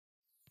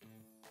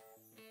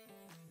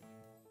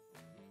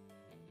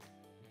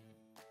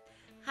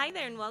Hi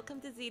there and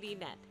welcome to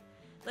ZDNet.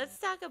 Let's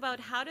talk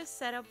about how to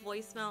set up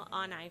voicemail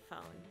on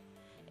iPhone.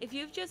 If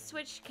you've just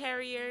switched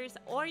carriers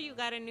or you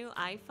got a new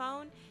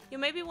iPhone, you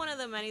may be one of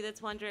the many that's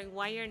wondering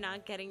why you're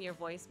not getting your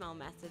voicemail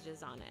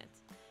messages on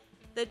it.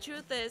 The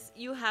truth is,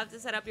 you have to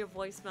set up your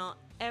voicemail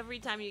every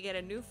time you get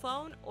a new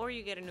phone or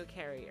you get a new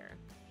carrier.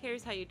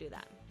 Here's how you do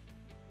that.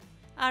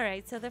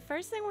 Alright, so the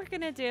first thing we're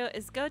going to do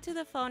is go to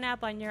the phone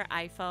app on your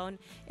iPhone.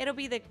 It'll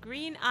be the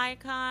green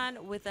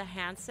icon with a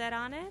handset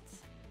on it.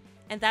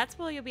 And that's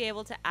where you'll be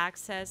able to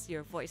access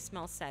your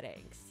voicemail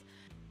settings.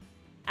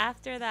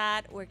 After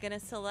that, we're going to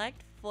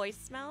select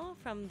voicemail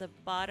from the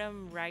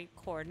bottom right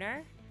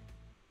corner.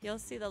 You'll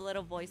see the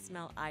little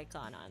voicemail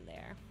icon on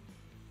there.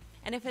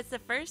 And if it's the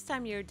first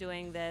time you're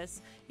doing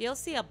this, you'll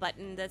see a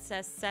button that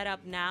says set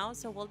up now.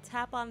 So we'll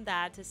tap on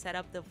that to set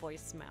up the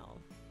voicemail.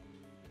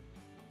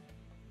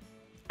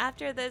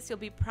 After this, you'll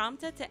be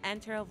prompted to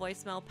enter a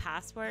voicemail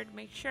password.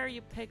 Make sure you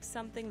pick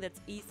something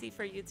that's easy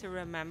for you to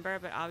remember,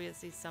 but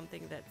obviously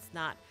something that's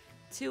not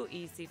too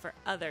easy for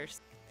others.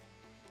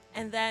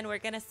 And then we're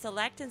going to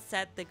select and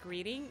set the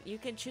greeting. You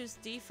can choose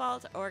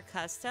default or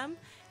custom.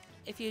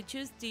 If you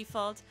choose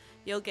default,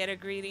 you'll get a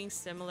greeting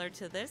similar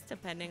to this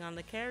depending on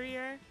the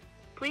carrier.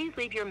 Please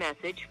leave your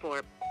message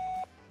for...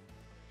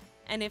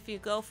 And if you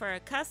go for a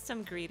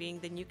custom greeting,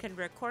 then you can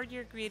record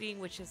your greeting,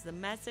 which is the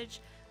message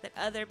that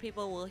other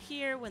people will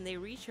hear when they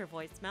reach your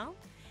voicemail.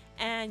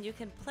 And you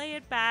can play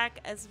it back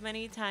as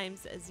many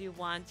times as you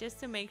want just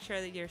to make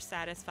sure that you're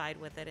satisfied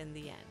with it in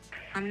the end.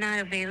 I'm not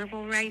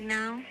available right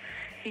now.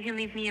 You can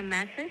leave me a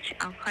message.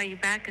 I'll call you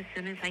back as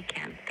soon as I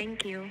can.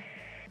 Thank you.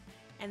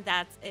 And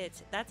that's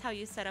it. That's how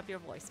you set up your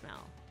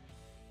voicemail.